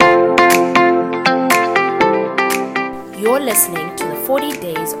You're listening to the 40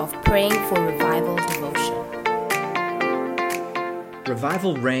 Days of Praying for Revival devotion.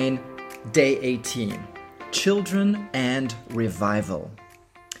 Revival Rain, Day 18. Children and Revival.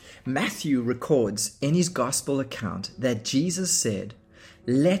 Matthew records in his gospel account that Jesus said,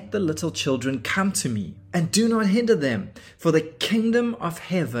 "Let the little children come to me, and do not hinder them, for the kingdom of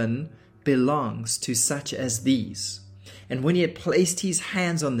heaven belongs to such as these." And when he had placed his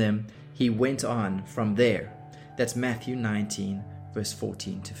hands on them, he went on from there. That's Matthew 19, verse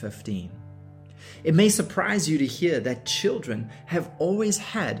 14 to 15. It may surprise you to hear that children have always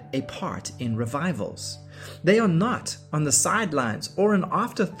had a part in revivals. They are not on the sidelines or an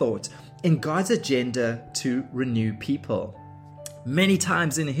afterthought in God's agenda to renew people. Many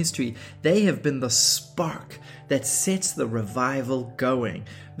times in history, they have been the spark that sets the revival going,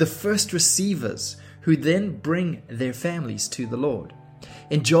 the first receivers who then bring their families to the Lord.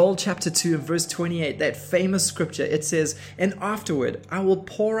 In Joel chapter 2 and verse 28, that famous scripture, it says, "And afterward I will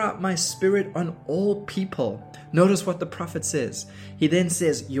pour out my spirit on all people." Notice what the prophet says. He then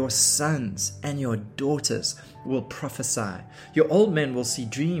says, "Your sons and your daughters will prophesy. Your old men will see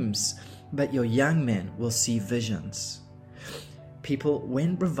dreams, but your young men will see visions." People,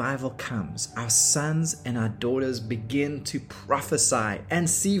 when revival comes, our sons and our daughters begin to prophesy and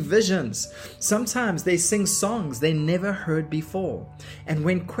see visions. Sometimes they sing songs they never heard before. And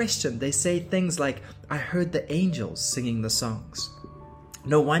when questioned, they say things like, "I heard the angels singing the songs."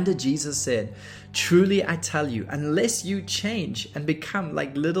 No wonder Jesus said, "Truly I tell you, unless you change and become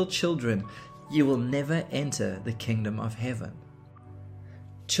like little children, you will never enter the kingdom of heaven."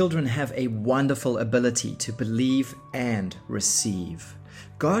 Children have a wonderful ability to believe and receive.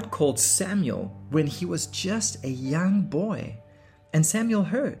 God called Samuel when he was just a young boy, and Samuel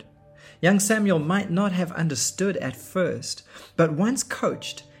heard. Young Samuel might not have understood at first, but once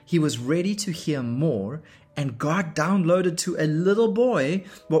coached, he was ready to hear more, and God downloaded to a little boy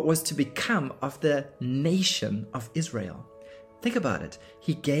what was to become of the nation of Israel. Think about it.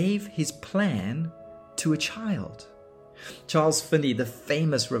 He gave his plan to a child. Charles Finney, the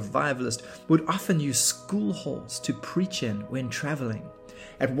famous revivalist, would often use school halls to preach in when traveling.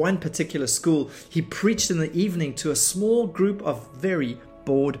 At one particular school, he preached in the evening to a small group of very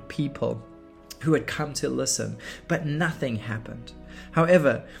bored people who had come to listen, but nothing happened.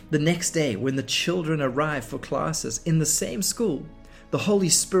 However, the next day, when the children arrived for classes in the same school, the Holy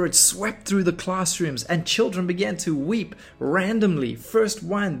Spirit swept through the classrooms and children began to weep randomly, first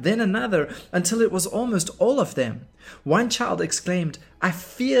one, then another, until it was almost all of them. One child exclaimed, "I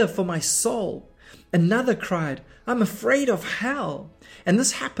fear for my soul." Another cried, "I'm afraid of hell." And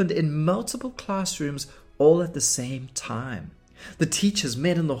this happened in multiple classrooms all at the same time. The teachers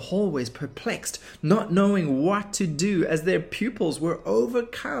met in the hallways perplexed, not knowing what to do as their pupils were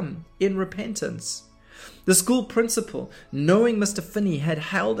overcome in repentance. The school principal, knowing Mr. Finney had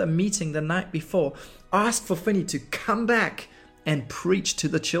held a meeting the night before, asked for Finney to come back and preach to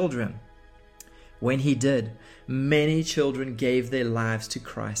the children. When he did, many children gave their lives to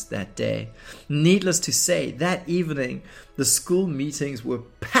Christ that day. Needless to say, that evening, the school meetings were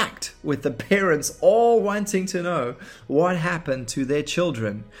packed with the parents all wanting to know what happened to their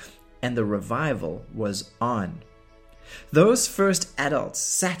children, and the revival was on. Those first adults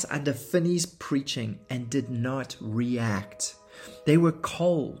sat under Finney's preaching and did not react. They were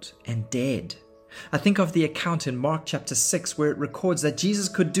cold and dead. I think of the account in Mark chapter 6 where it records that Jesus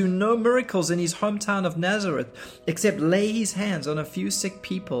could do no miracles in his hometown of Nazareth except lay his hands on a few sick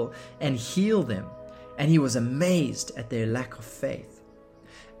people and heal them, and he was amazed at their lack of faith.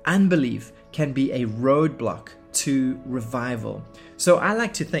 Unbelief can be a roadblock to revival. So I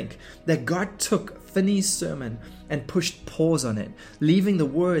like to think that God took Finney's sermon and pushed pause on it, leaving the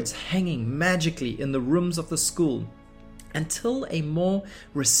words hanging magically in the rooms of the school until a more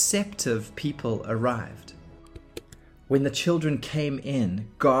receptive people arrived. When the children came in,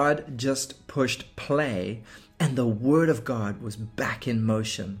 God just pushed play and the Word of God was back in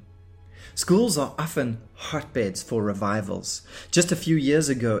motion. Schools are often hotbeds for revivals. Just a few years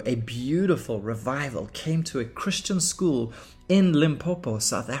ago, a beautiful revival came to a Christian school in Limpopo,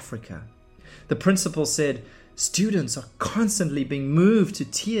 South Africa. The principal said, "Students are constantly being moved to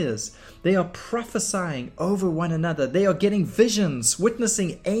tears. They are prophesying over one another. They are getting visions,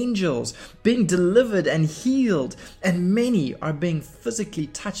 witnessing angels, being delivered and healed, and many are being physically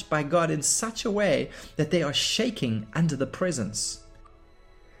touched by God in such a way that they are shaking under the presence."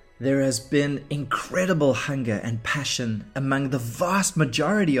 There has been incredible hunger and passion among the vast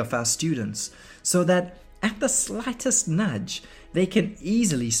majority of our students, so that at the slightest nudge, they can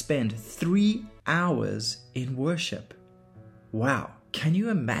easily spend 3 hours in worship. Wow, can you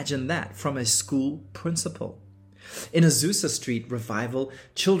imagine that from a school principal? In Azusa Street revival,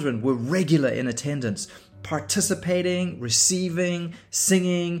 children were regular in attendance, participating, receiving,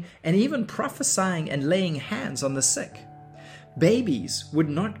 singing, and even prophesying and laying hands on the sick. Babies would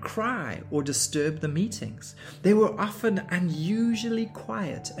not cry or disturb the meetings. They were often unusually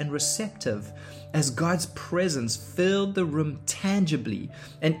quiet and receptive as God's presence filled the room tangibly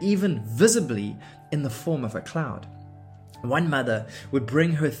and even visibly in the form of a cloud. One mother would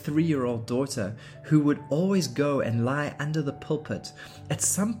bring her 3-year-old daughter, who would always go and lie under the pulpit. At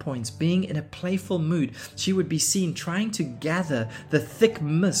some points, being in a playful mood, she would be seen trying to gather the thick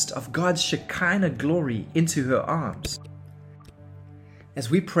mist of God's Shekinah glory into her arms. As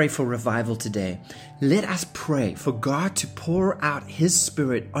we pray for revival today, let us pray for God to pour out His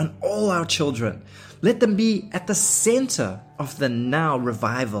Spirit on all our children. Let them be at the center of the now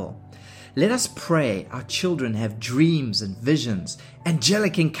revival. Let us pray our children have dreams and visions,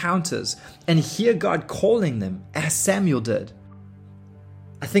 angelic encounters, and hear God calling them as Samuel did.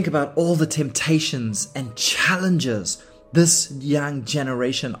 I think about all the temptations and challenges this young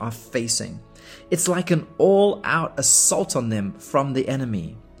generation are facing. It's like an all-out assault on them from the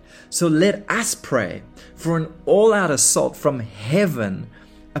enemy. So let us pray for an all-out assault from heaven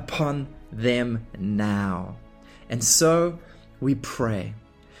upon them now. And so we pray,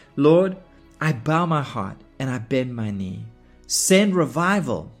 Lord, I bow my heart and I bend my knee. Send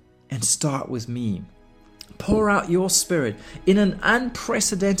revival and start with me. Pour out your Spirit in an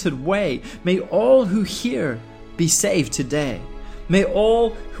unprecedented way. May all who hear be saved today. May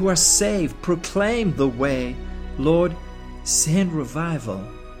all who are saved proclaim the way. Lord, send revival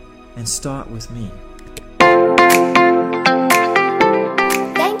and start with me.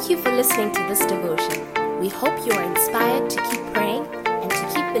 Thank you for listening to this devotion. We hope you are inspired to keep praying and to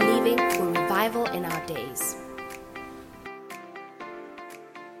keep believing for revival in our days.